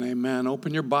Amen.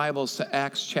 Open your Bibles to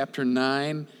Acts chapter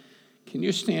 9. Can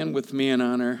you stand with me in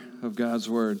honor of God's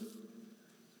word?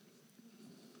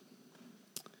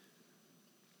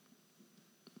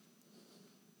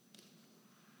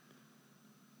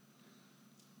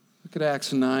 Look at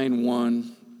Acts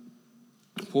 9:1.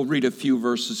 We'll read a few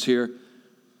verses here.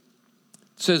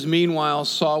 It says, "Meanwhile,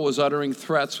 Saul was uttering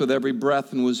threats with every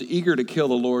breath and was eager to kill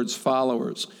the Lord's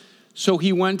followers. So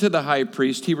he went to the high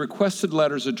priest. He requested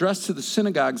letters addressed to the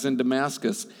synagogues in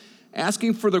Damascus,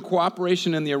 asking for their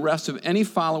cooperation in the arrest of any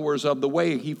followers of the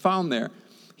way he found there.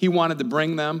 He wanted to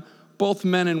bring them, both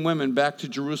men and women, back to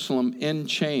Jerusalem in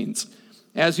chains.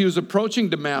 As he was approaching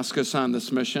Damascus on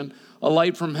this mission, a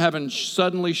light from heaven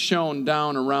suddenly shone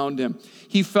down around him.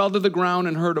 He fell to the ground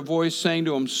and heard a voice saying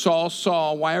to him, 'Saul,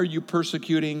 Saul, why are you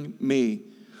persecuting me?'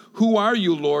 'Who are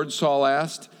you, Lord?' Saul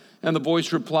asked. And the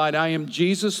voice replied, 'I am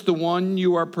Jesus, the one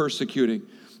you are persecuting.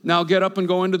 Now get up and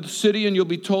go into the city, and you'll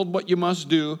be told what you must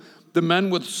do.' The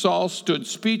men with Saul stood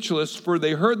speechless, for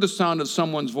they heard the sound of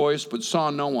someone's voice, but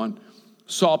saw no one.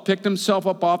 Saul picked himself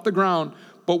up off the ground,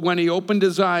 but when he opened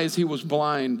his eyes, he was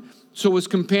blind. So his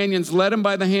companions led him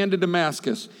by the hand to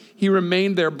Damascus. He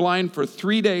remained there blind for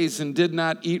 3 days and did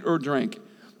not eat or drink.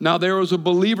 Now there was a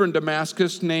believer in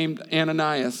Damascus named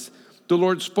Ananias. The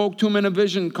Lord spoke to him in a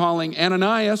vision, calling,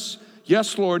 'Ananias.'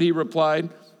 'Yes, Lord,' he replied.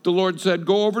 The Lord said,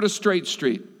 'Go over to Straight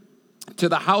Street, to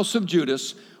the house of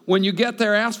Judas. When you get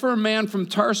there, ask for a man from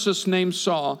Tarsus named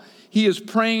Saul. He is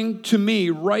praying to me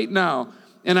right now.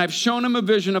 And I've shown him a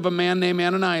vision of a man named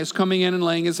Ananias coming in and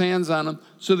laying his hands on him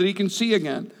so that he can see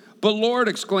again.' 'But Lord,'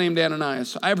 exclaimed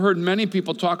Ananias, 'I've heard many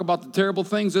people talk about the terrible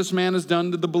things this man has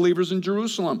done to the believers in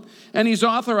Jerusalem. And he's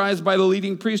authorized by the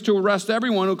leading priest to arrest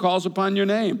everyone who calls upon your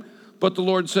name.' But the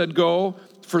Lord said, 'Go,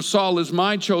 for Saul is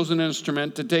my chosen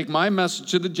instrument to take my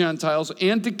message to the Gentiles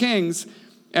and to kings,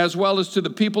 as well as to the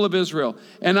people of Israel.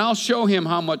 And I'll show him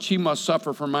how much he must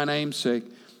suffer for my name's sake.'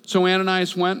 So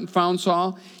Ananias went and found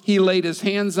Saul. He laid his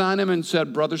hands on him and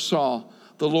said, 'Brother Saul,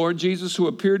 the Lord Jesus, who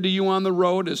appeared to you on the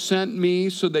road, has sent me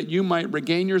so that you might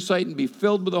regain your sight and be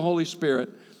filled with the Holy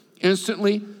Spirit.'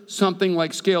 Instantly, something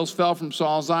like scales fell from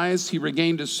Saul's eyes. He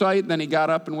regained his sight. Then he got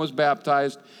up and was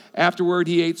baptized. Afterward,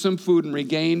 he ate some food and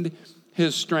regained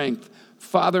his strength."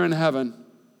 Father in heaven,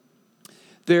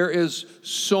 there is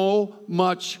so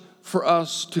much for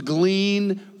us to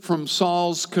glean from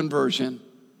Saul's conversion.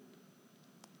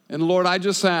 And Lord, I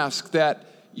just ask that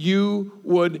you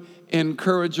would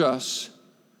encourage us.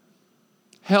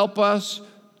 Help us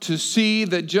to see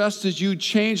that just as you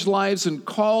changed lives and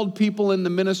called people in the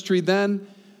ministry then,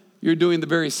 you're doing the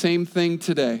very same thing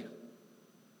today.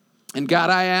 And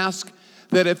God, I ask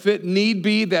that if it need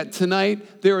be that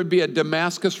tonight there would be a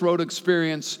Damascus Road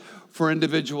experience for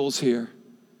individuals here.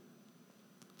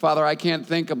 Father, I can't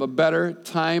think of a better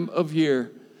time of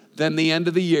year than the end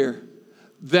of the year,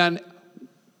 than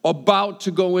about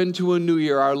to go into a new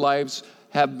year. Our lives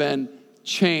have been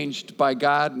changed by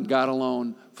God and God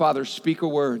alone. Father, speak a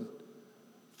word.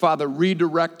 Father,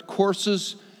 redirect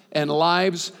courses and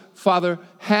lives. Father,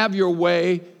 have your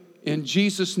way. In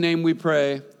Jesus' name we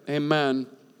pray. Amen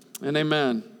and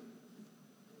amen.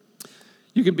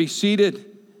 You can be seated.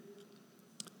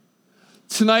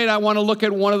 Tonight I want to look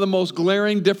at one of the most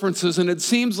glaring differences, and it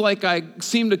seems like I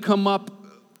seem to come up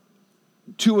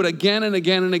to it again and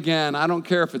again and again. I don't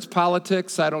care if it's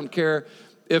politics. I don't care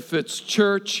if it's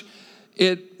church.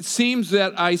 It seems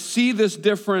that I see this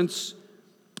difference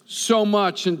so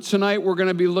much, and tonight we're going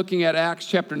to be looking at Acts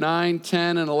chapter 9,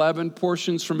 10, and 11,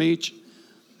 portions from each,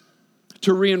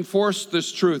 to reinforce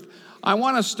this truth. I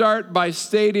want to start by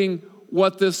stating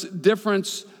what this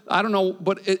difference, I don't know,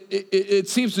 but it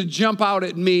seems to jump out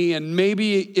at me, and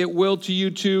maybe it will to you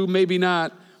too, maybe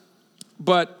not.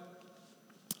 But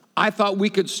I thought we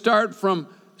could start from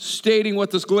stating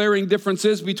what this glaring difference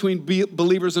is between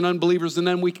believers and unbelievers, and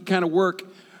then we can kind of work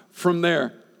from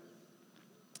there.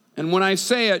 And when I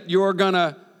say it, you're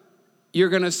gonna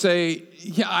say,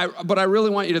 yeah, but I really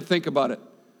want you to think about it.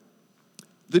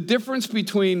 The difference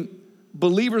between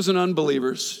believers and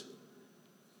unbelievers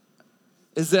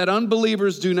is that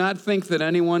unbelievers do not think that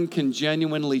anyone can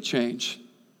genuinely change.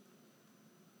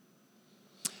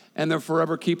 And they're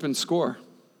forever keeping score.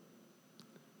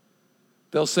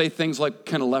 They'll say things like,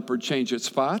 "Can a leopard change its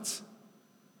spots?"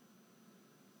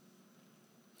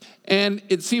 And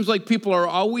it seems like people are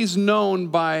always known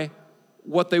by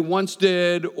what they once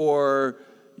did, or,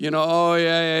 "Oh,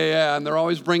 yeah. And they're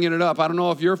always bringing it up. I don't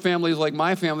know if your family is like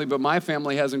my family, but my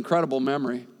family has incredible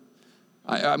memory.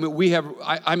 I mean,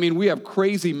 we have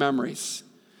crazy memories.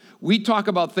 We talk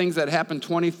about things that happened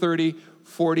 20, 30,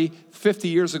 40, 50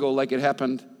 years ago like it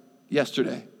happened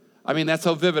yesterday. I mean, that's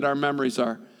how vivid our memories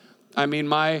are. I mean,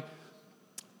 my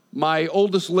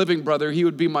oldest living brother, he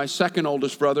would be my second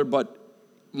oldest brother, but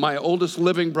my oldest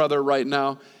living brother right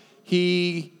now,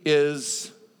 he's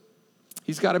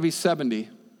got to be 70.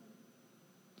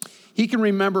 He can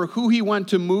remember who he went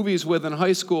to movies with in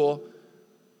high school,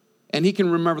 and he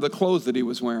can remember the clothes that he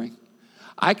was wearing.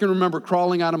 I can remember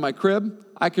crawling out of my crib.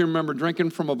 I can remember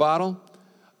drinking from a bottle.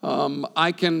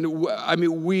 I can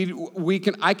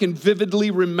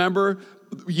vividly remember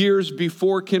years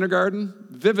before kindergarten.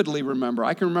 Vividly remember.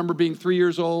 I can remember being 3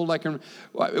 years old.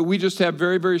 We just have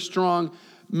very, very strong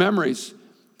memories.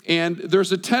 And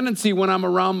there's a tendency when I'm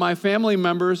around my family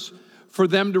members for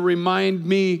them to remind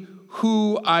me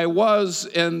who I was,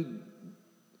 and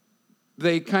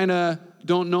they kind of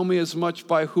don't know me as much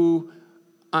by who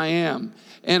I am.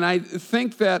 And I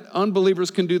think that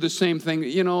unbelievers can do the same thing.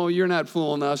 You know, you're not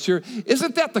fooling us.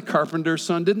 Isn't that the carpenter's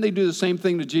son? Didn't they do the same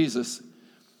thing to Jesus?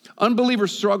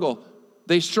 Unbelievers struggle.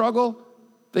 They struggle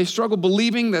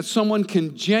believing that someone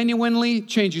can genuinely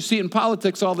change. You see it in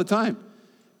politics all the time.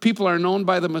 People are known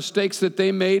by the mistakes that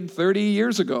they made 30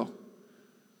 years ago,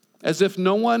 as if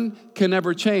no one can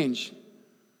ever change.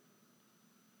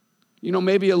 You know,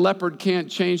 maybe a leopard can't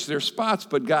change their spots,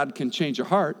 but God can change a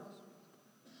heart.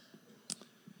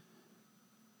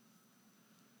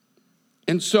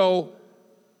 And so,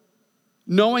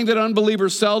 knowing that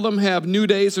unbelievers seldom have new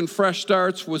days and fresh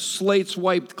starts with slates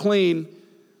wiped clean,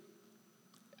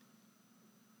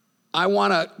 I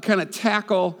want to kind of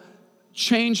tackle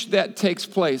change that takes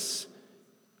place.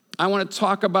 I want to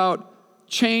talk about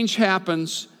change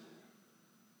happens.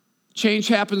 Change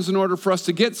happens in order for us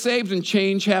to get saved, and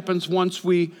change happens once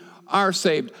we are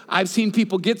saved. I've seen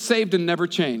people get saved and never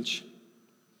change.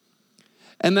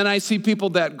 And then I see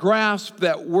people that grasp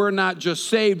that we're not just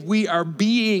saved, we are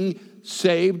being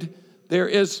saved. There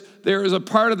is a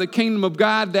part of the kingdom of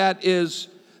God that is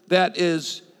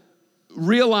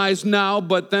realized now,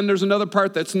 but then there's another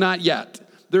part that's not yet.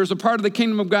 There's a part of the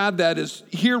kingdom of God that is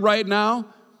here right now,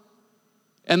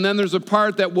 and then there's a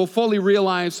part that we'll fully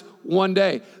realize one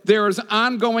day. There is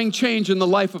ongoing change in the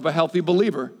life of a healthy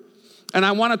believer. And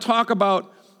I want to talk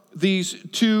about these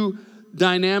two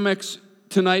dynamics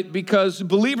tonight, because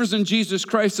believers in Jesus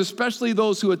Christ, especially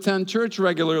those who attend church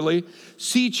regularly,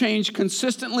 see change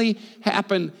consistently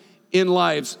happen in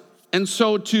lives. And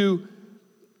so to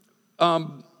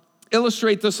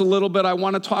illustrate this a little bit, I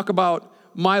want to talk about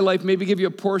my life, maybe give you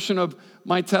a portion of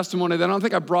my testimony that I don't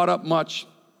think I brought up much.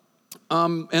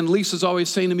 And Lisa's always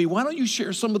saying to me, why don't you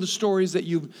share some of the stories that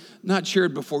you've not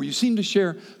shared before? You seem to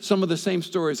share some of the same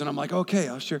stories. And I'm like, okay,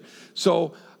 I'll share.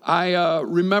 So I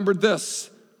remembered this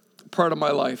part of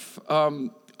my life.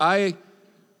 When I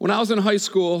was in high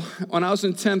school, when I was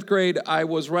in 10th grade, I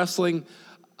was wrestling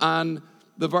on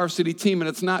the varsity team. And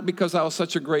it's not because I was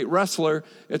such a great wrestler.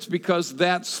 It's because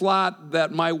that slot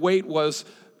that my weight was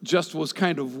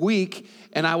kind of weak,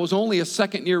 and I was only a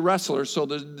second-year wrestler. So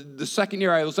the second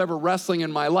year I was ever wrestling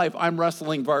in my life, I'm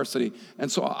wrestling varsity. And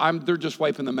so they're just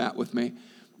wiping the mat with me.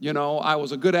 You know, I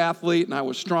was a good athlete and I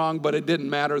was strong, but it didn't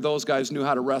matter. Those guys knew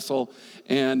how to wrestle,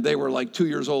 and they were like 2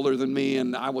 years older than me,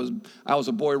 and I was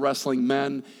a boy wrestling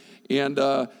men.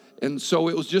 And so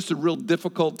it was just a real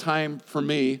difficult time for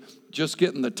me, just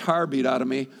getting the tar beat out of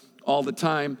me all the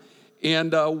time.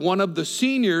 And one of the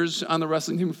seniors on the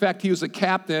wrestling team, in fact, he was a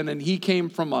captain, and he came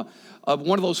from one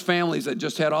of those families that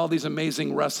just had all these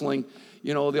amazing wrestling,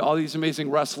 you know, all these amazing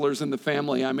wrestlers in the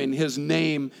family. I mean, his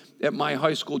name at my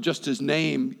high school, just his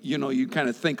name, you know, you kind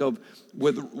of think of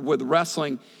with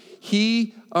wrestling.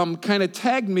 He kind of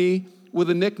tagged me with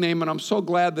a nickname, and I'm so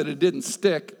glad that it didn't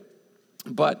stick.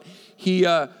 But he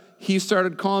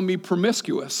started calling me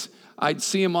Promiscuous. I'd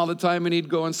see him all the time, and he'd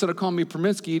go, instead of calling me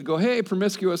Promiscuous, he'd go, hey,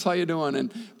 Promiscuous, how you doing?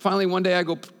 And finally one day I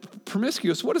go,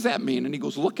 Promiscuous, what does that mean? And he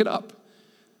goes, look it up.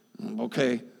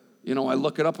 Okay, you know, I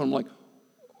look it up, and I'm like,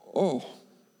 oh.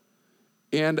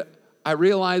 And I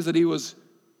realized that he was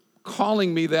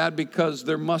calling me that because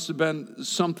there must have been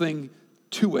something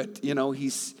to it. You know,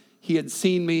 he had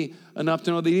seen me enough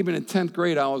to know that even in 10th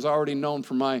grade, I was already known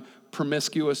for my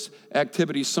promiscuous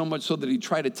activities, so much so that he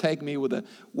tried to tag me with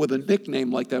a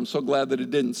nickname like that. I'm so glad that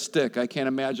it didn't stick. I can't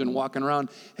imagine walking around,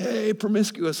 hey,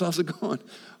 Promiscuous, how's it going?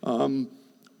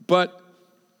 But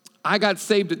I got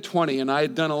saved at 20, and I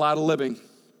had done a lot of living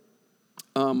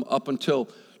up until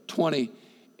 20.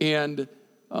 And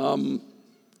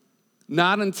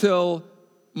not until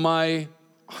my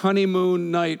honeymoon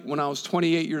night when I was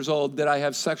 28 years old did I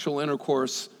have sexual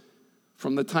intercourse,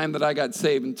 from the time that I got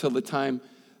saved until the time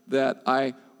that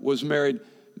I was married.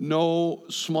 No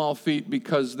small feat,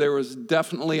 because there was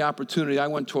definitely opportunity. I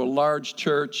went to a large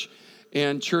church,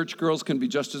 and church girls can be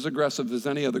just as aggressive as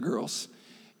any other girls.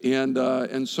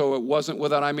 And so it wasn't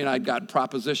without, I got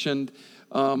propositioned,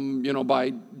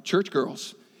 by church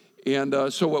girls. And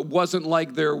so it wasn't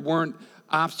like there weren't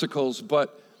obstacles,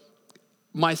 but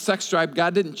my sex drive,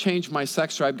 God didn't change my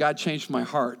sex drive, God changed my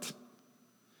heart.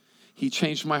 He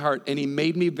changed my heart, and he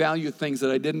made me value things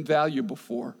that I didn't value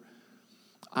before.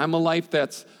 I'm a life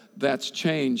that's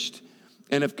changed.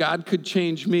 And if God could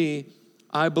change me,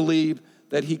 I believe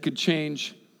that he could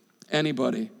change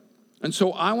anybody. And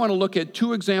so I want to look at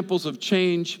two examples of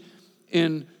change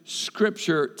in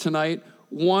Scripture tonight.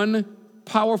 One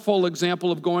powerful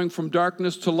example of going from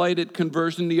darkness to light at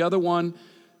conversion. The other one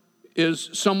is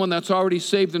someone that's already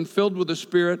saved and filled with the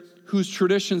Spirit whose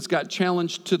traditions got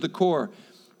challenged to the core.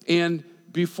 And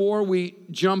before we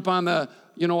jump on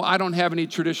I don't have any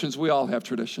traditions. We all have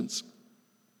traditions.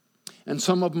 And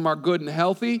some of them are good and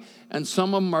healthy, and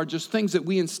some of them are just things that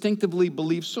we instinctively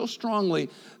believe so strongly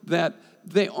that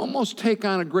they almost take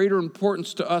on a greater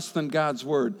importance to us than God's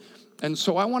word. And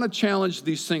so I want to challenge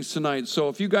these things tonight. So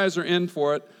if you guys are in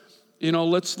for it,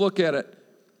 let's look at it.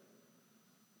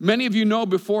 Many of you know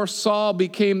before Saul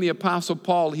became the Apostle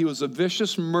Paul, he was a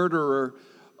vicious murderer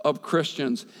of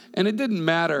Christians. And it didn't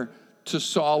matter to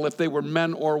Saul if they were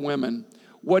men or women.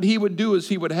 What he would do is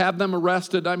he would have them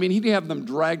arrested. He'd have them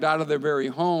dragged out of their very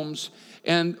homes.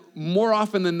 And more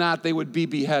often than not, they would be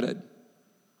beheaded.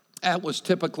 That was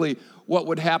typically what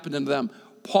would happen to them.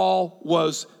 Paul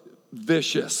was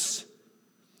vicious.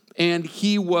 And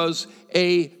he was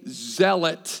a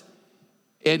zealot.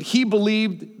 And he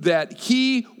believed that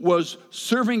he was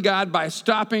serving God by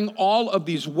stopping all of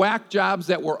these whack jobs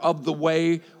that were of the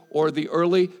way, or the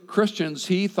early Christians.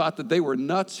 He thought that they were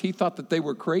nuts. He thought that they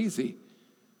were crazy.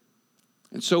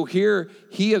 And so here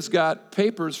he has got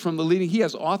papers from he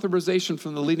has authorization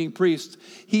from the leading priests.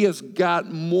 He has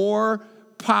got more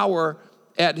power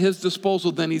at his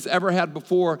disposal than he's ever had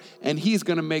before, and he's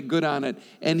going to make good on it.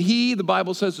 And he, the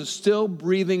Bible says, is still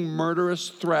breathing murderous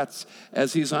threats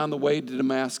as he's on the way to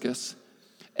Damascus.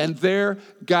 And there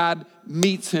God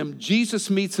meets him. Jesus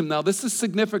meets him. Now this is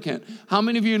significant. How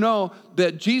many of you know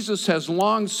that Jesus has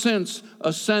long since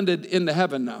ascended into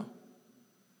heaven now?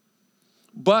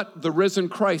 But the risen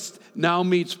Christ now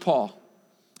meets Paul.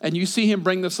 And you see him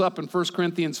bring this up in 1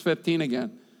 Corinthians 15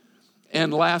 again.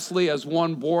 And lastly, as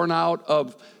one born out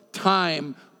of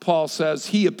time, Paul says,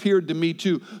 he appeared to me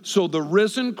too. So the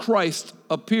risen Christ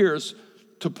appears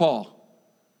to Paul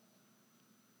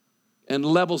and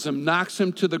levels him, knocks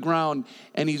him to the ground,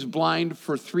 and he's blind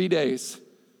for 3 days.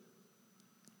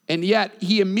 And yet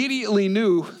he immediately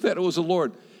knew that it was the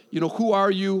Lord. Who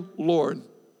are you, Lord?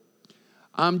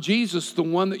 I'm Jesus, the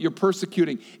one that you're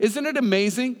persecuting. Isn't it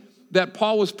amazing that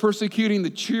Paul was persecuting the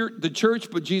church,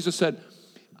 but Jesus said,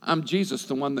 I'm Jesus,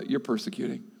 the one that you're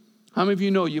persecuting. How many of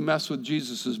you know you mess with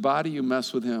Jesus' body, you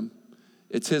mess with him?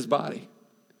 It's his body.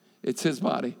 It's his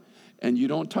body. And you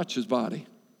don't touch his body.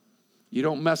 You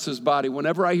don't mess his body.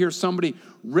 Whenever I hear somebody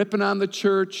ripping on the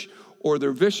church or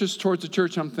they're vicious towards the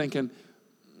church, I'm thinking,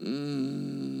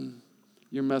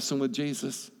 you're messing with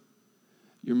Jesus.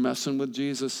 You're messing with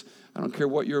Jesus. I don't care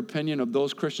what your opinion of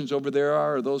those Christians over there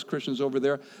are or those Christians over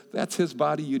there. That's his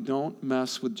body. You don't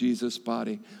mess with Jesus'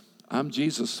 body. I'm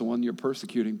Jesus, the one you're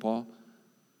persecuting, Paul.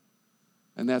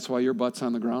 And that's why your butt's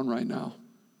on the ground right now.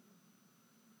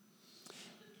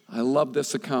 I love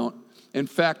this account. In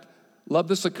fact, love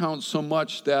this account so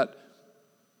much that,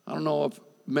 I don't know if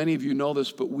many of you know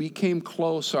this, but we came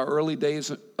close our early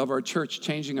days of our church,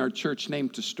 changing our church name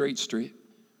to Straight Street.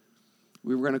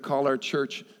 We were going to call our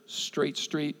church Straight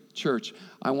Street Church.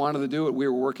 I wanted to do it. We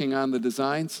were working on the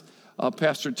designs.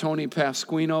 Pastor Tony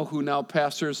Pasquino, who now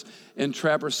pastors in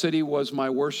Traverse City, was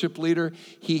my worship leader.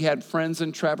 He had friends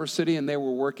in Traverse City, and they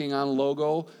were working on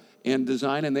logo and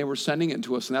design, and they were sending it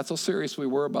to us. And that's how serious we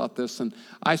were about this. And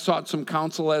I sought some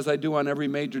counsel, as I do on every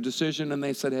major decision, and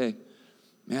they said, hey,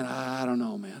 man, I don't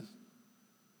know, man.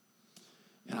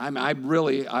 And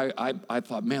I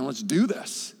thought, man, let's do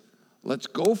this. Let's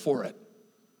go for it.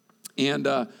 And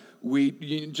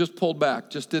we just pulled back,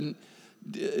 just didn't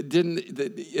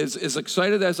as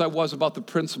excited as I was about the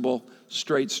principle,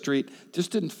 Straight Street,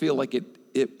 just didn't feel like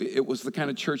it was the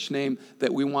kind of church name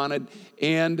that we wanted.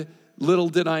 And little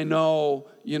did I know,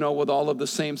 with all of the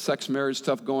same-sex marriage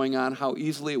stuff going on, how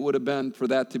easily it would have been for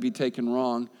that to be taken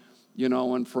wrong,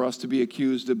 and for us to be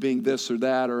accused of being this or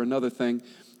that or another thing.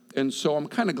 And so I'm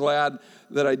kind of glad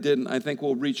that I didn't. I think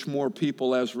we'll reach more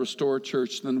people as Restore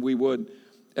Church than we would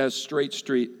as Straight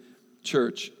Street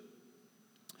Church.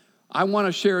 I want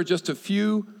to share just a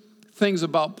few things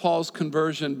about Paul's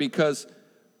conversion, because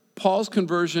Paul's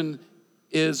conversion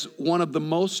is one of the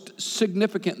most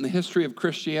significant in the history of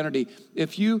Christianity.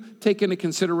 If you take into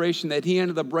consideration that he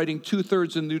ended up writing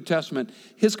 2/3 of the New Testament,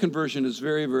 his conversion is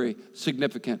very, very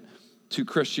significant to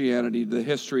Christianity, the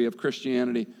history of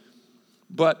Christianity.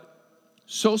 But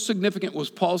so significant was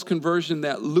Paul's conversion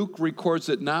that Luke records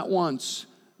it not once,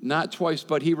 not twice,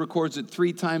 but he records it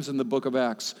 3 times in the book of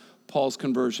Acts, Paul's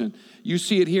conversion. You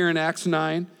see it here in Acts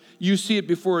 9. You see it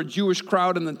before a Jewish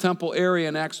crowd in the temple area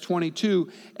in Acts 22,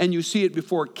 and you see it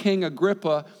before King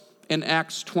Agrippa in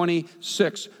Acts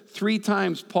 26. 3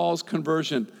 times Paul's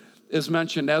conversion is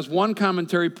mentioned. As one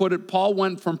commentary put it, Paul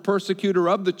went from persecutor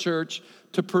of the church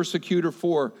to persecutor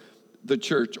for the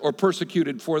church, or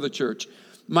persecuted for the church.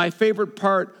 My favorite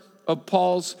part of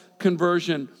Paul's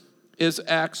conversion is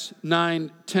Acts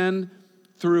 9:10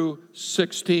 through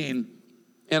 16.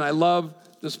 And I love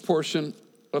this portion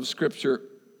of Scripture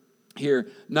here.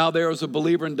 Now there was a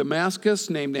believer in Damascus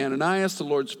named Ananias. The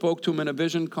Lord spoke to him in a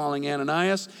vision, calling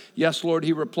Ananias. Yes, Lord,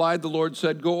 he replied. The Lord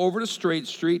said, go over to Straight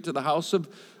Street to the house of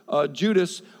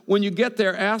Judas. When you get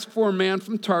there, ask for a man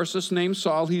from Tarsus named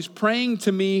Saul. He's praying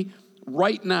to me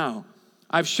right now.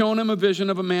 I've shown him a vision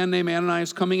of a man named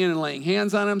Ananias coming in and laying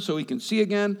hands on him so he can see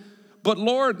again. But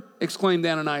Lord, exclaimed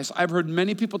Ananias, I've heard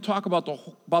many people talk about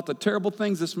the terrible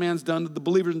things this man's done to the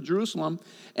believers in Jerusalem,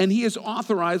 and he is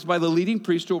authorized by the leading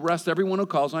priest to arrest everyone who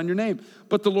calls on your name.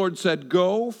 But the Lord said,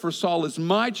 go, for Saul is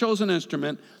my chosen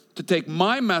instrument to take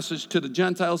my message to the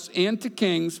Gentiles and to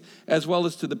kings, as well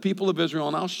as to the people of Israel,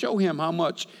 and I'll show him how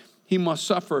much he must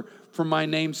suffer for my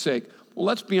name's sake. Well,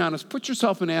 let's be honest. Put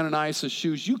yourself in Ananias'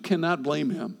 shoes. You cannot blame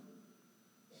him.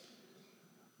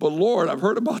 But Lord, I've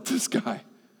heard about this guy.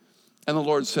 And the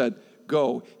Lord said,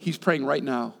 go. He's praying right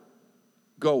now.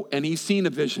 Go. And he's seen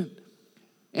a vision.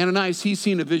 Ananias, he's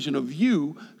seen a vision of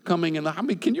you coming in. I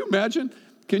mean, can you imagine?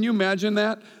 Can you imagine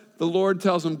that? The Lord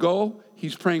tells him, go.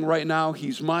 He's praying right now.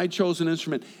 He's my chosen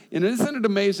instrument. And isn't it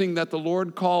amazing that the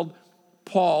Lord called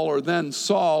Paul, or then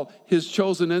Saul, his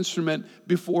chosen instrument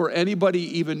before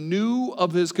anybody even knew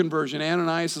of his conversion?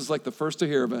 Ananias is like the first to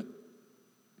hear of it.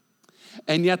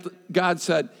 And yet God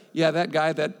said, yeah, that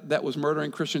guy that was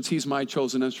murdering Christians, he's my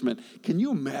chosen instrument. Can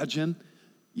you imagine,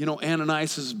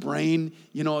 Ananias' brain?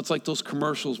 It's like those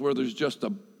commercials where there's just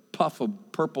a puff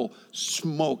of purple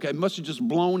smoke. It must have just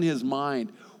blown his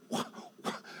mind.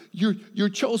 Your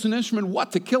chosen instrument,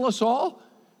 what, to kill us all?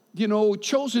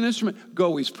 Chosen instrument.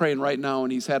 Go, he's praying right now,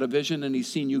 and he's had a vision, and he's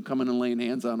seen you coming and laying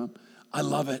hands on him. I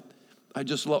love it.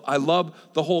 I love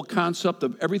the whole concept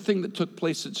of everything that took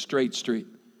place at Straight Street.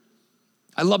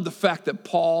 I love the fact that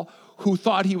Paul, who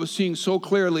thought he was seeing so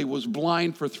clearly, was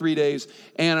blind for 3 days.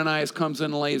 Ananias comes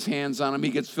in and lays hands on him.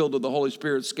 He gets filled with the Holy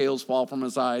Spirit. Scales fall from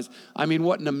his eyes. I mean,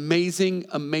 what an amazing,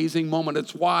 amazing moment.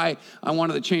 It's why I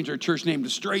wanted to change our church name to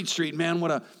Straight Street. Man,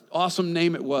 what an awesome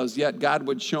name it was. Yet God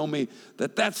would show me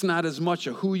that that's not as much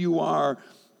of who you are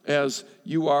as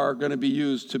you are going to be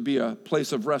used to be a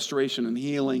place of restoration and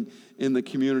healing in the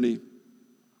community.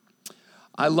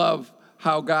 I love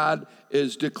how God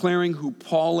is declaring who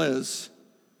Paul is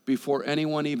before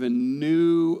anyone even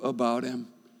knew about him.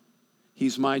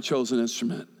 He's my chosen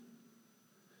instrument.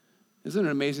 Isn't it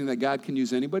amazing that God can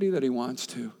use anybody that he wants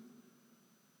to?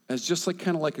 As just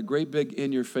kind of like a great big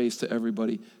in your face to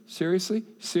everybody. Seriously,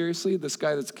 this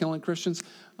guy that's killing Christians,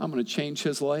 I'm going to change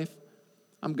his life.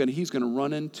 He's going to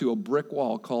run into a brick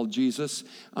wall called Jesus.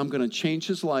 I'm going to change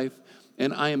his life,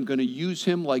 and I am going to use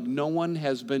him like no one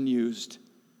has been used.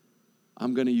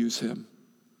 I'm going to use him.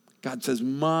 God says,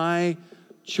 my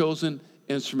chosen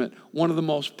instrument. One of the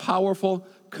most powerful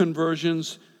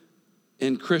conversions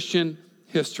in Christian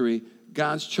history,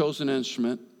 God's chosen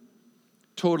instrument,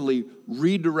 totally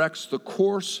redirects the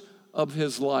course of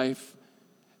his life.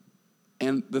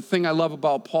 And the thing I love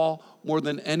about Paul more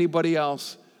than anybody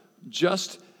else,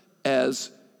 just as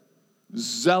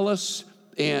zealous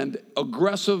and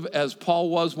aggressive as Paul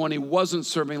was when he wasn't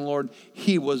serving the Lord,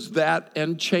 he was that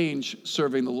and changed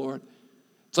serving the Lord.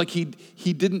 It's like he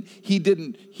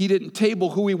didn't table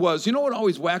who he was. You know what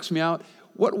always whacks me out?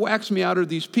 What whacks me out are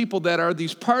these people that are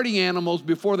these party animals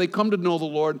before they come to know the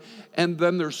Lord, and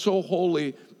then they're so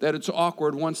holy that it's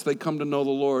awkward once they come to know the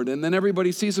Lord. And then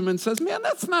everybody sees them and says, man,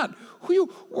 that's not who you,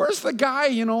 where's the guy,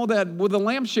 that with a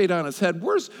lampshade on his head?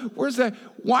 Where's that?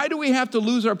 Why do we have to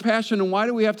lose our passion, and why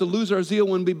do we have to lose our zeal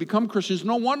when we become Christians?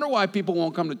 No wonder why people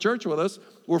won't come to church with us.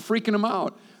 We're freaking them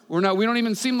out. We don't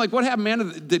even seem like, what happened,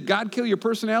 man? Did God kill your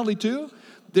personality too?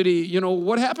 Did he,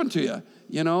 what happened to you?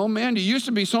 Man, you used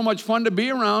to be so much fun to be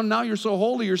around. Now you're so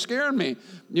holy, you're scaring me.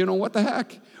 What the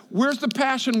heck? Where's the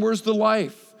passion? Where's the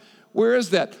life? Where is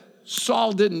that?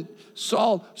 Saul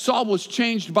was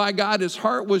changed by God. His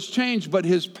heart was changed, but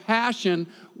his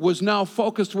passion was now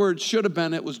focused where it should have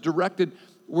been. It was directed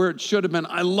where it should have been.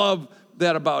 I love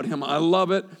that about him. I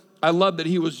love it. I love that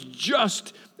he was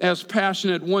just as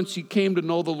passionate once he came to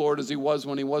know the Lord as he was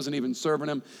when he wasn't even serving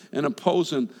him and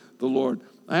opposing the Lord.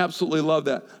 I absolutely love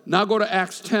that. Now go to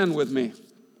Acts 10 with me.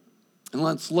 And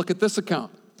let's look at this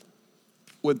account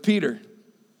with Peter.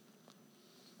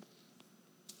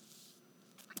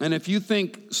 And if you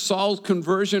think Saul's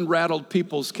conversion rattled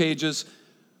people's cages,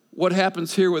 what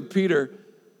happens here with Peter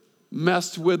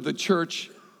messed with the church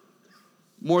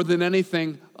more than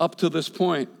anything up to this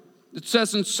point. It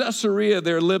says in Caesarea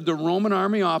there lived a Roman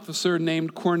army officer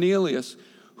named Cornelius,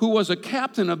 who was a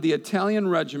captain of the Italian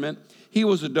regiment. He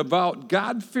was a devout,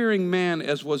 God-fearing man,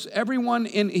 as was everyone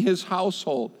in his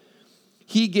household.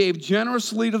 He gave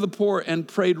generously to the poor and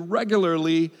prayed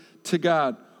regularly to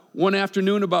God. One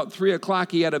afternoon about 3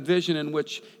 o'clock, he had a vision in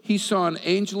which he saw an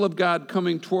angel of God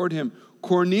coming toward him.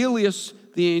 Cornelius,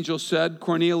 the angel said.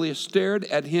 Cornelius stared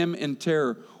at him in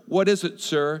terror. "What is it,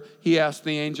 sir?" he asked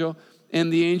the angel.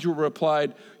 And the angel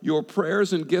replied, "Your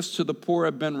prayers and gifts to the poor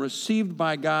have been received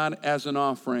by God as an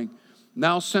offering.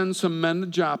 Now send some men to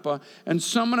Joppa and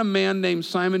summon a man named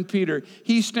Simon Peter.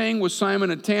 He's staying with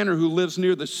Simon, a tanner who lives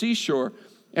near the seashore."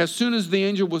 As soon as the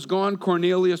angel was gone,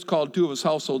 Cornelius called 2 of his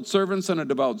household servants and a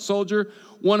devout soldier,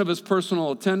 one of his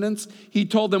personal attendants. He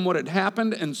told them what had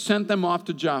happened and sent them off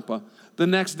to Joppa. The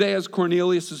next day, as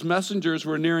Cornelius' messengers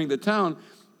were nearing the town,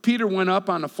 Peter went up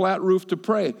on a flat roof to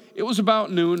pray. It was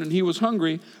about noon, and he was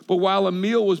hungry, but while a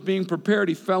meal was being prepared,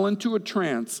 he fell into a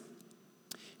trance.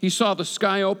 He saw the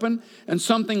sky open, and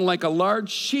something like a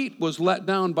large sheet was let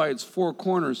down by its 4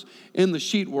 corners. In the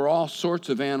sheet were all sorts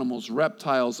of animals,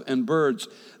 reptiles, and birds.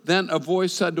 Then a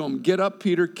voice said to him, "Get up,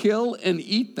 Peter, kill and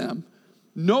eat them."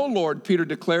 "No, Lord," Peter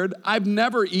declared, "I've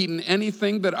never eaten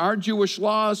anything that our Jewish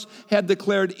laws had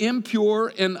declared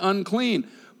impure and unclean."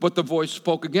 But the voice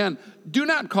spoke again, "Do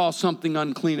not call something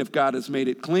unclean if God has made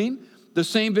it clean." The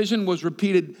same vision was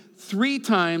repeated 3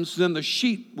 times. Then the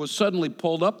sheet was suddenly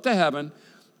pulled up to heaven.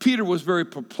 Peter was very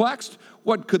perplexed.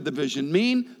 What could the vision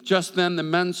mean? Just then the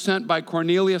men sent by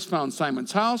Cornelius found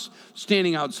Simon's house.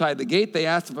 Standing outside the gate, they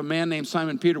asked if a man named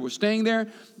Simon Peter was staying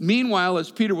there. Meanwhile,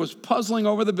 as Peter was puzzling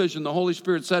over the vision, the Holy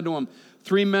Spirit said to him,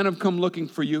 3 men have come looking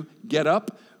for you. Get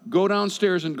up, go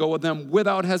downstairs and go with them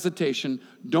without hesitation.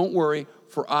 Don't worry,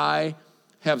 for I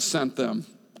have sent them.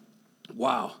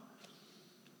 Wow.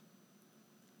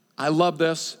 I love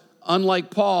this.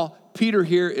 Unlike Paul, Peter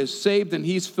here is saved and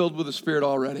he's filled with the Spirit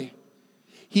already.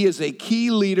 He is a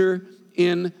key leader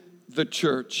in the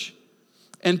church.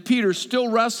 And Peter's still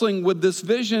wrestling with this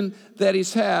vision that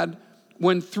he's had.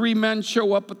 When 3 men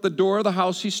show up at the door of the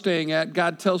house he's staying at,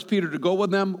 God tells Peter to go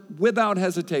with them without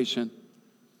hesitation.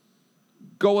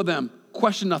 Go with them.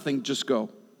 Question nothing, just go.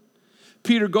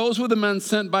 Peter goes with the men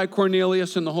sent by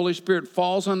Cornelius, and the Holy Spirit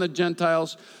falls on the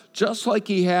Gentiles just like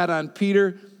he had on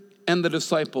Peter and the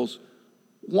disciples.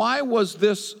 Why was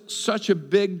this such a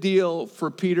big deal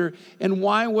for Peter, and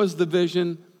why was the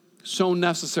vision so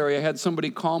necessary? I had somebody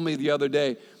call me the other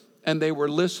day, and they were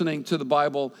listening to the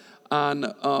Bible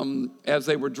on as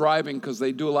they were driving, because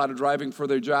they do a lot of driving for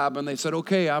their job, and they said,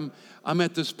 "Okay, I'm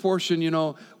at this portion,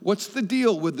 what's the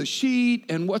deal with the sheet,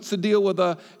 and what's the deal with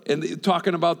and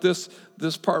talking about this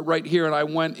part right here," and I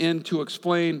went in to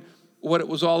explain what it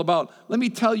was all about. Let me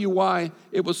tell you why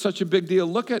it was such a big deal.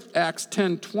 Look at Acts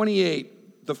 10:28.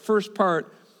 The first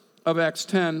part of Acts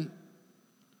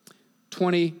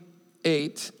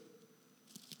 10:28.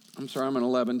 I'm sorry, I'm in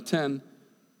 11.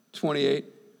 10:28.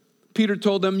 Peter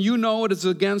told them, "You know it is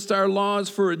against our laws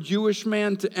for a Jewish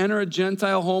man to enter a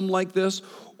Gentile home like this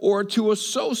or to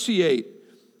associate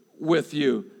with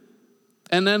you."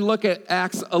 And then look at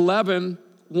Acts 11,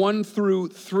 1 through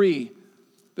 3.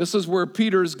 This is where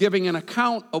Peter is giving an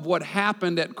account of what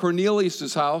happened at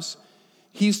Cornelius' house.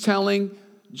 He's telling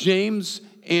James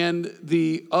and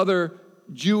the other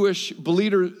Jewish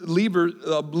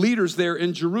leaders there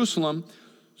in Jerusalem.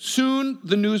 Soon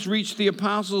the news reached the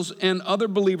apostles and other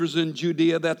believers in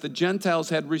Judea that the Gentiles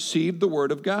had received the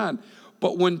word of God.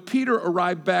 But when Peter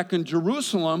arrived back in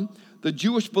Jerusalem, the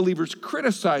Jewish believers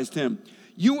criticized him.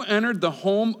 "You entered the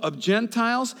home of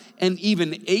Gentiles and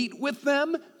even ate with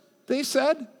them," they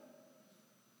said.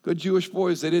 Good Jewish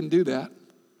boys, they didn't do that.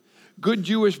 Good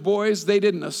Jewish boys, they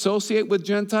didn't associate with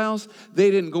Gentiles. They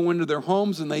didn't go into their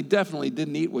homes, and they definitely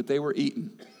didn't eat what they were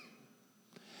eating.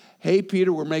 "Hey,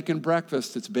 Peter, we're making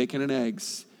breakfast. It's bacon and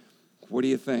eggs. What do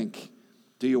you think?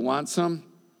 Do you want some?"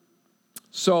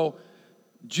 So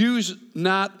Jews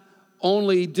not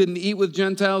only didn't eat with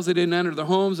Gentiles, they didn't enter their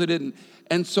homes, they didn't.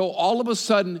 And so all of a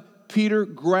sudden, Peter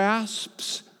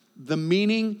grasps the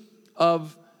meaning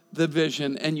of the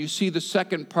vision. And you see the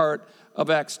second part of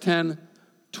Acts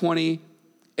 10:28.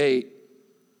 It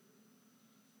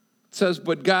says,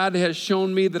 but God has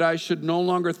shown me that I should no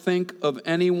longer think of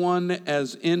anyone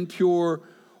as impure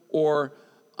or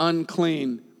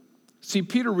unclean. See,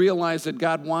 Peter realized that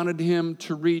God wanted him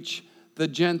to reach the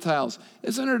Gentiles.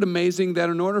 Isn't it amazing that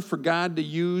in order for God to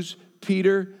use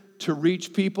Peter to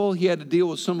reach people, he had to deal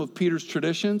with some of Peter's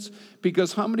traditions?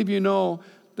 Because how many of you know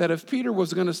that if Peter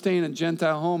was going to stay in a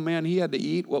Gentile home, man, he had to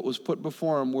eat what was put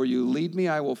before him. Where you lead me,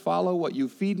 I will follow. What you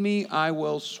feed me, I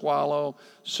will swallow.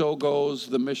 So goes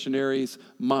the missionary's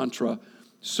mantra.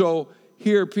 So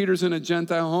here, Peter's in a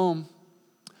Gentile home.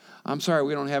 I'm sorry,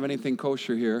 we don't have anything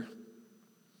kosher here.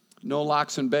 No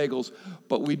lox and bagels,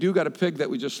 but we do got a pig that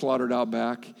we just slaughtered out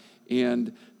back.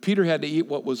 And Peter had to eat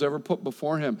what was ever put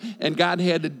before him. And God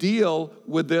had to deal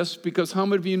with this because how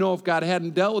many of you know if God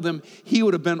hadn't dealt with him, he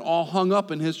would have been all hung up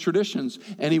in his traditions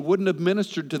and he wouldn't have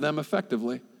ministered to them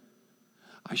effectively.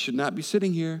 I should not be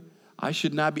sitting here. I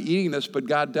should not be eating this, but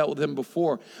God dealt with him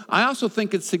before. I also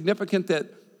think it's significant that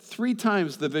 3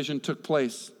 times the vision took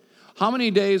place. How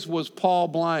many days was Paul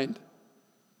blind?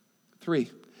 3.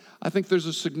 I think there's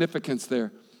a significance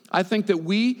there. I think that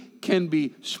we can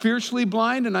be spiritually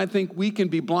blind, and I think we can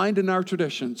be blind in our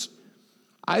traditions.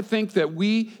 I think that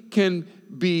we can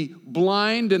be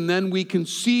blind, and then we can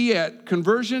see at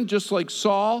conversion, just like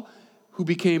Saul, who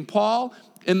became Paul.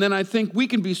 And then I think we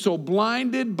can be so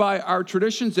blinded by our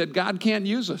traditions that God can't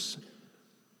use us.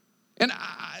 And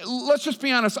let's just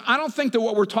be honest, I don't think that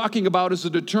what we're talking about is a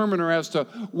determiner as to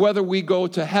whether we go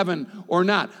to heaven or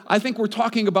not. I think we're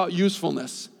talking about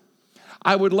usefulness.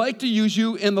 I would like to use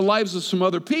you in the lives of some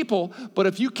other people, but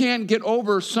if you can't get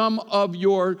over some of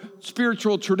your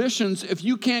spiritual traditions, if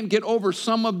you can't get over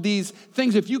some of these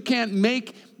things, if you can't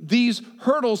make these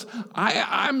hurdles,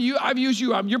 I've used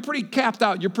you. You're pretty capped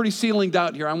out. You're pretty ceilinged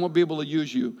out here. I won't be able to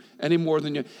use you any more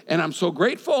than you. And I'm so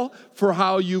grateful for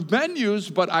how you've been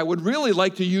used, but I would really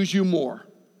like to use you more.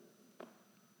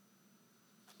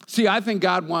 See, I think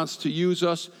God wants to use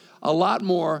us a lot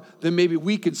more than maybe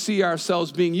we could see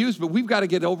ourselves being used, but we've got to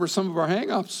get over some of our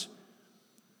hang-ups.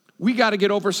 We got to get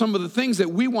over some of the things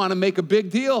that we want to make a big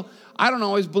deal. I don't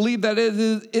always believe that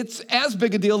it's as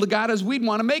big a deal to God as we'd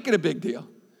want to make it a big deal.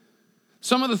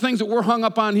 Some of the things that we're hung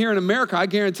up on here in America, I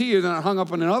guarantee you they're not hung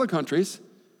up on in other countries.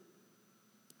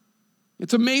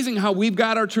 It's amazing how we've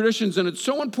got our traditions, and it's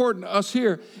so important to us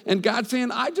here. And God's saying,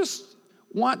 I just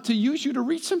want to use you to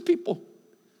reach some people.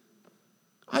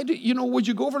 Would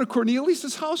you go over to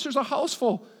Cornelius' house? There's a house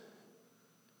full.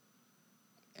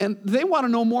 And they want to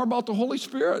know more about the Holy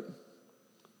Spirit.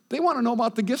 They want to know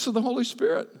about the gifts of the Holy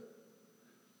Spirit.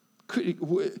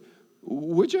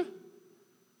 Would you?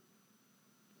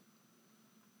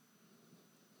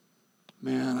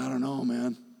 Man, I don't know,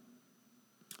 man.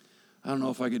 I don't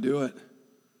know if I could do it.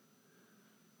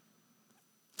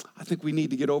 I think we need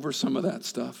to get over some of that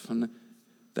stuff. And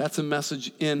that's a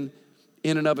message in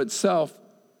and of itself.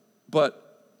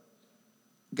 But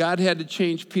God had to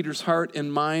change Peter's heart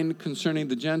and mind concerning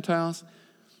the Gentiles.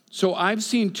 So I've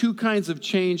seen 2 kinds of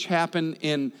change happen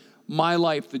in my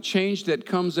life. The change that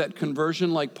comes at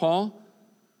conversion like Paul,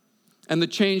 and the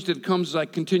change that comes as I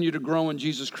continue to grow in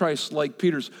Jesus Christ like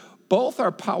Peter's. Both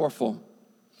are powerful,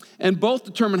 and both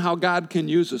determine how God can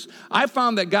use us. I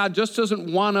found that God just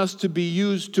doesn't want us to be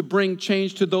used to bring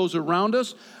change to those around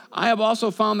us. I have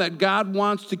also found that God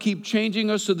wants to keep changing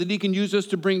us so that he can use us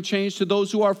to bring change to those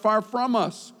who are far from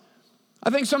us. I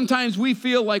think sometimes we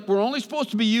feel like we're only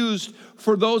supposed to be used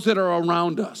for those that are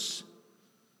around us.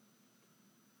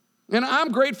 And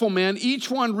I'm grateful, man. Each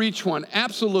one reach one.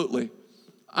 Absolutely.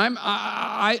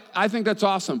 I think that's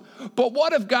awesome. But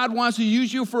what if God wants to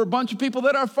use you for a bunch of people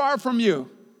that are far from you,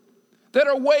 that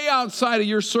are way outside of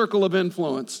your circle of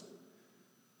influence?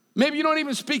 Maybe you don't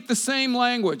even speak the same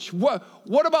language.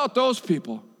 What about those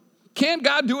people? Can't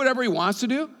God do whatever he wants to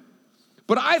do?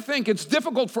 But I think it's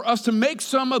difficult for us to make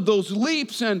some of those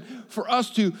leaps and for us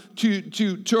to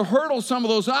hurdle some of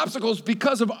those obstacles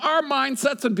because of our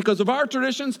mindsets and because of our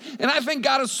traditions. And I think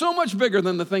God is so much bigger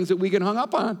than the things that we get hung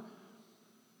up on.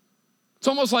 It's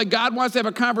almost like God wants to have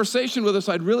a conversation with us.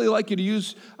 I'd really like to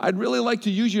use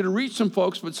you to reach some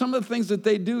folks, but some of the things that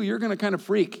they do, you're going to kind of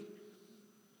freak.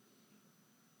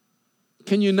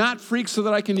 Can you not freak so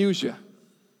that I can use you?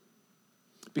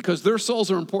 Because their souls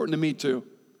are important to me too.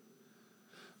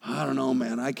 I don't know,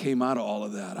 man. I came out of all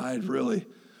of that. I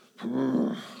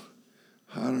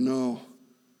don't know.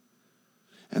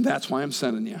 And that's why I'm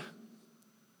sending you.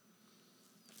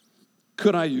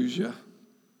 Could I use you?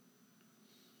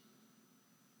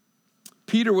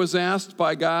 Peter was asked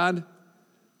by God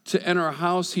to enter a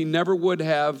house he never would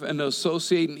have and to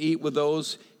associate and eat with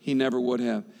those he never would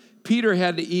have. Peter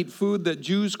had to eat food that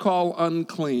Jews call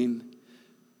unclean.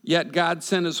 Yet God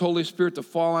sent his Holy Spirit to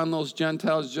fall on those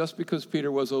Gentiles just because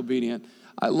Peter was obedient.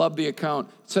 I love the account.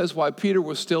 It says while Peter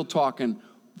was still talking,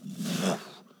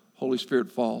 Holy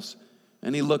Spirit falls.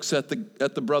 And he looks at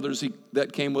the brothers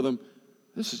that came with him.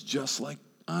 This is just like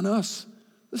on us.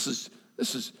 This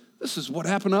is what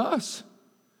happened to us.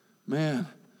 Man.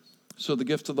 So the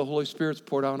gift of the Holy Spirit's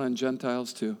poured out on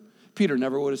Gentiles too. Peter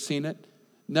never would have seen it,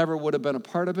 never would have been a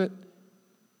part of it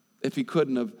if he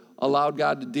couldn't have allowed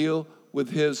God to deal with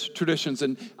his traditions.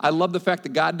 And I love the fact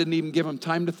that God didn't even give him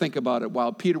time to think about it.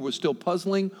 While Peter was still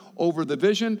puzzling over the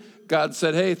vision, God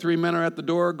said, hey, 3 men are at the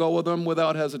door, go with them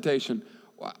without hesitation.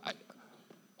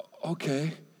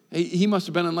 Okay. He must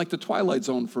have been in like the Twilight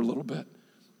Zone for a little bit.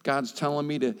 God's telling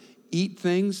me to eat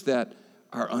things that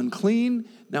are unclean.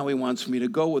 Now he wants me to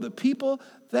go with the people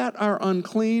that are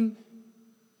unclean.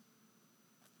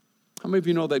 How many of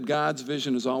you know that God's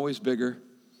vision is always bigger?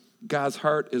 God's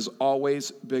heart is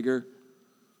always bigger.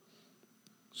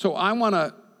 So I want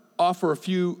to offer a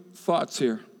few thoughts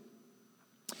here.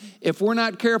 If we're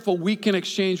not careful, we can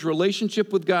exchange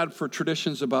relationship with God for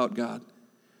traditions about God.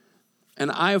 And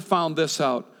I have found this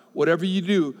out. Whatever you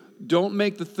do, don't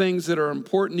make the things that are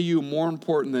important to you more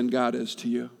important than God is to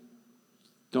you.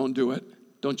 Don't do it.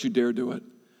 Don't you dare do it.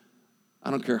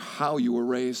 I don't care how you were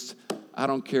raised. I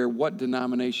don't care what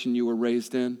denomination you were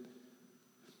raised in.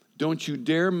 Don't you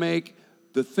dare make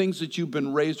the things that you've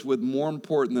been raised with more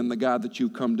important than the God that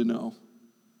you've come to know.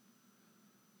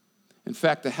 In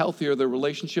fact, the healthier the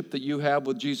relationship that you have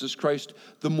with Jesus Christ,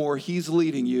 the more he's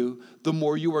leading you, the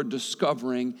more you are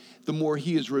discovering, the more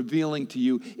he is revealing to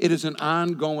you. It is an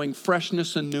ongoing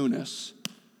freshness and newness.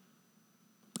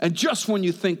 And just when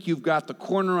you think you've got the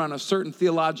corner on a certain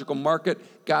theological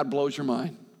market, God blows your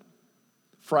mind,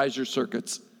 fries your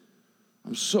circuits.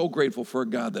 I'm so grateful for a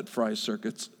God that fries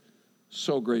circuits.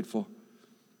 So grateful.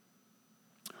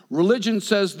 Religion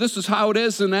says this is how it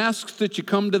is and asks that you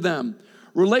come to them.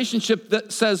 Relationship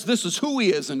that says this is who he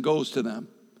is and goes to them.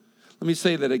 Let me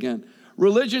say that again.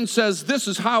 Religion says this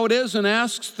is how it is and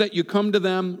asks that you come to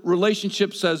them.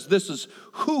 Relationship says this is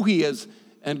who he is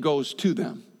and goes to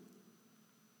them.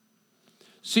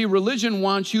 See, religion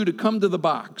wants you to come to the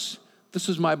box. This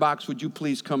is my box. Would you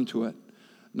please come to it?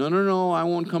 No, I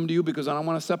won't come to you because I don't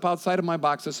want to step outside of my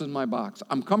box. This is my box.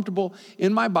 I'm comfortable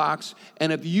in my box,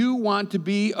 and if you want to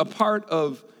be a part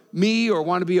of me or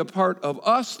want to be a part of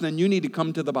us, then you need to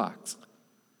come to the box.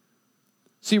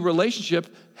 See,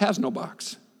 relationship has no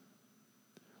box.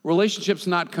 Relationship's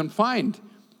not confined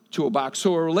to a box,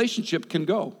 so a relationship can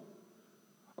go.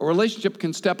 A relationship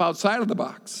can step outside of the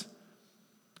box.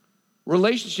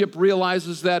 Relationship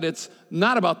realizes that it's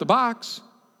not about the box.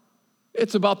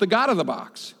 It's about the God of the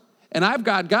box. And I've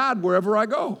got God wherever I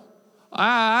go.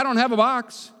 I don't have a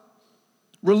box.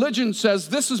 Religion says,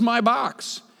 this is my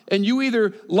box. And you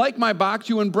either like my box,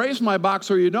 you embrace my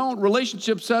box, or you don't.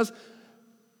 Relationship says,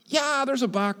 yeah, there's a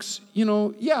box,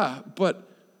 but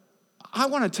I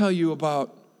want to tell you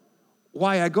about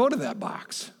why I go to that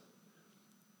box.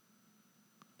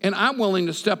 And I'm willing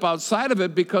to step outside of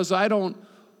it because I don't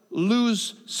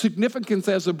lose significance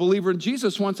as a believer in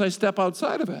Jesus once I step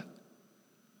outside of it.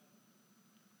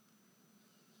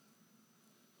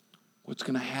 What's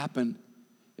going to happen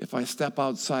if I step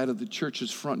outside of the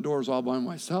church's front doors all by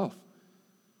myself?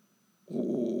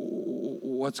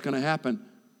 What's going to happen?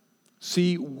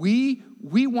 See, we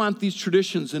want these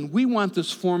traditions and we want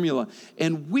this formula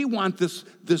and we want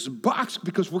this box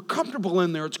because we're comfortable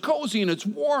in there. It's cozy and it's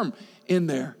warm in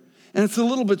there. And it's a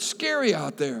little bit scary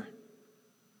out there.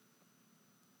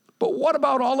 But what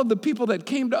about all of the people that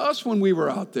came to us when we were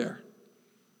out there?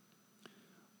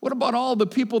 What about all the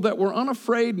people that were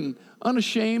unafraid and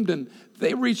unashamed and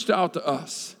they reached out to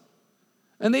us?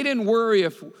 And they didn't worry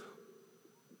if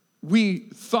we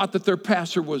thought that their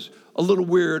pastor was a little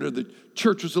weird or the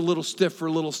church was a little stiff or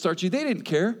a little starchy. They didn't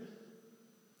care.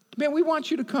 Man, we want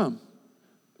you to come.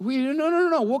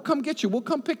 No, we'll come get you. We'll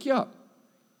come pick you up.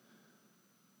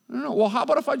 No. Well, how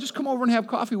about if I just come over and have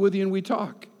coffee with you and we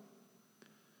talk?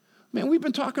 Man, we've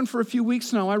been talking for a few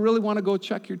weeks now. I really want to go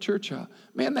check your church out.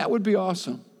 Man, that would be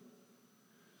awesome.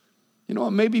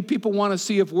 Maybe people want to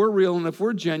see if we're real and if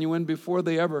we're genuine before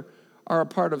they ever are a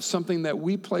part of something that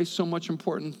we place so much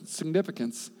important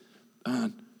significance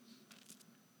on.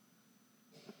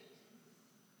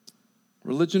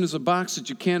 Religion is a box that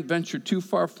you can't venture too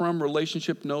far from.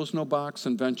 Relationship knows no box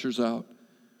and ventures out.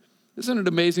 Isn't it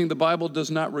amazing? The Bible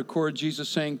does not record Jesus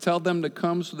saying, tell them to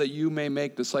come so that you may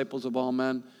make disciples of all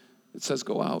men. It says,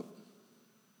 go out.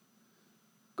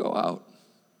 Go out.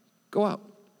 Go out.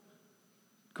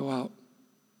 Go out.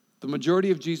 The majority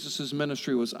of Jesus'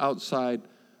 ministry was outside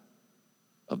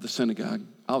of the synagogue,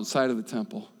 outside of the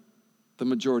temple. The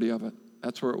majority of it.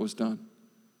 That's where it was done.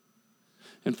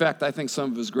 In fact, I think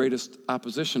some of his greatest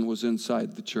opposition was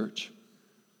inside the church.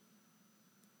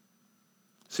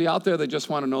 See, out there, they just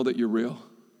want to know that you're real.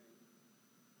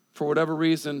 For whatever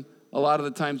reason, a lot of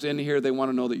the times in here, they want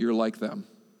to know that you're like them.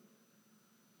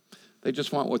 They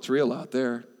just want what's real out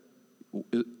there.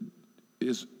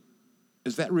 Is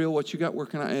that real, what you got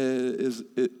working on?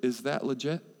 Is that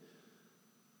legit?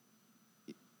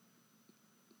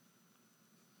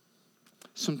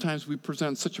 Sometimes we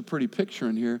present such a pretty picture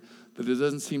in here that it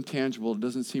doesn't seem tangible, it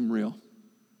doesn't seem real.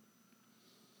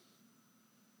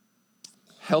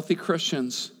 Healthy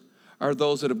Christians are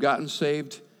those that have gotten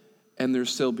saved and they're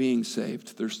still being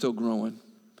saved. They're still growing.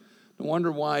 No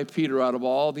wonder why Peter, out of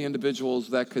all the individuals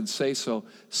that could say so,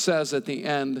 says at the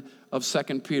end of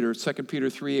 2 Peter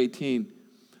 3:18,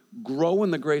 grow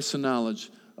in the grace and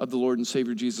knowledge of the Lord and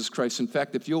Savior Jesus Christ. In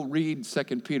fact, if you'll read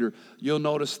 2 Peter, you'll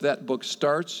notice that book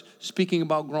starts speaking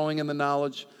about growing in the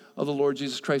knowledge of the Lord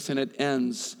Jesus Christ, and it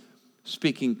ends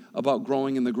speaking about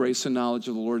growing in the grace and knowledge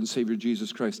of the Lord and Savior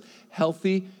Jesus Christ.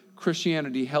 Healthy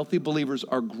Christianity, healthy believers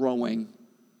are growing.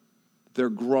 They're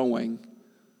growing.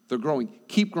 They're growing.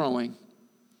 Keep growing.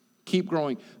 Keep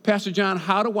growing. Pastor John,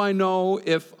 how do I know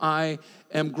if I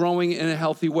am growing in a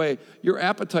healthy way? Your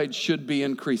appetite should be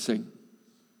increasing.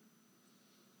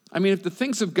 I mean, if the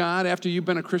things of God after you've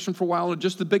been a Christian for a while are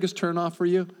just the biggest turnoff for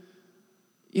you,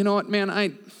 you know what, man,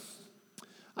 I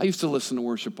used to listen to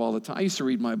worship all the time. I used to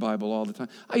read my Bible all the time.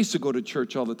 I used to go to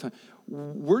church all the time.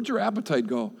 Where'd your appetite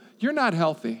go? You're not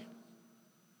healthy.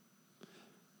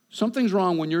 Something's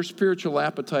wrong when your spiritual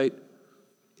appetite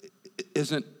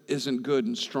isn't good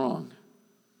and strong.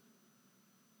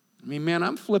 I mean, man,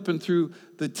 I'm flipping through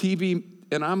the TV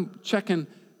and I'm checking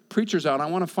preachers out. I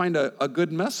want to find a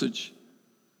good message.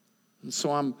 And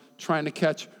so I'm trying to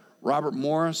catch Robert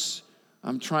Morris.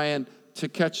 I'm trying to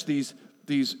catch these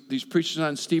preachers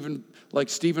on Stephen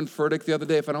Furtick the other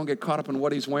day. If I don't get caught up in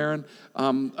what he's wearing,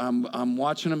 I'm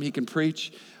watching him. He can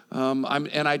preach.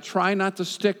 And I try not to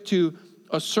stick to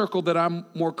a circle that I'm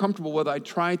more comfortable with. I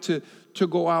try to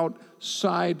go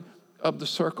outside of the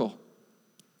circle.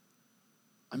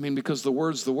 I mean, because the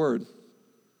word's the word.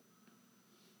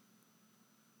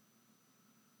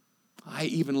 I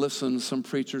even listen to some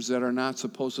preachers that are not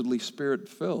supposedly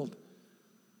spirit-filled.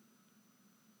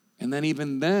 And then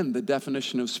even then, the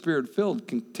definition of spirit-filled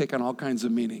can take on all kinds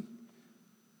of meaning.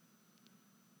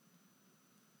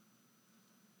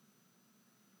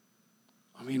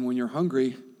 I mean, when you're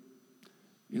hungry,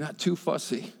 you're not too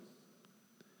fussy.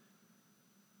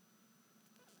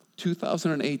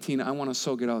 2018, I want to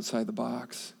so get outside the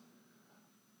box.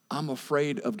 I'm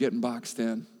afraid of getting boxed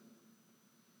in.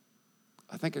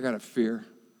 I think I got a fear.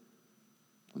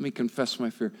 Let me confess my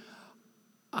fear.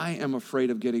 I am afraid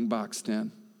of getting boxed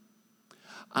in.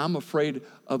 I'm afraid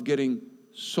of getting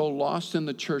so lost in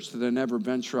the church that I never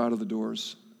venture out of the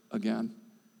doors again.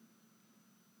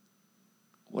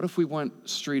 What if we went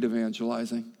street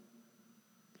evangelizing?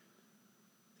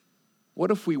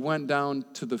 What if we went down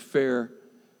to the fair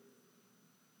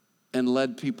and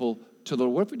led people to the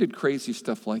Lord? What if we did crazy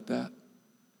stuff like that?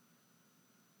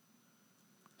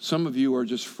 Some of you are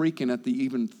just freaking at the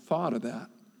even thought of that.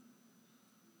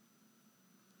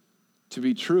 To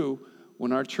be true,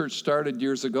 when our church started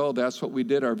years ago, that's what we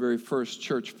did, our very first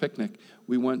church picnic.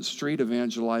 We went street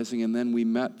evangelizing, and then we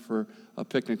met for a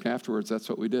picnic afterwards. That's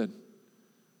what we did.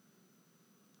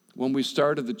 When we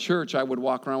started the church, I would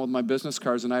walk around with my business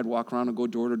cards, and I'd walk around and go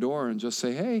door to door and just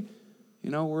say, hey,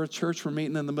 you know, we're a church, we're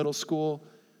meeting in the middle school.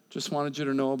 Just wanted you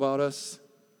to know about us.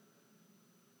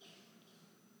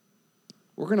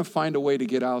 We're going to find a way to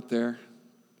get out there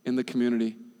in the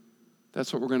community.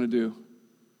 That's what we're going to do.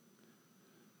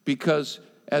 Because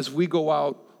as we go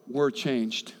out, we're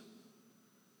changed.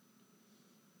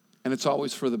 And it's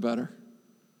always for the better.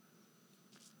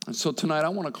 And so tonight I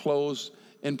want to close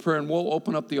in prayer, and we'll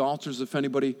open up the altars if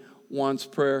anybody wants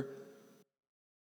prayer.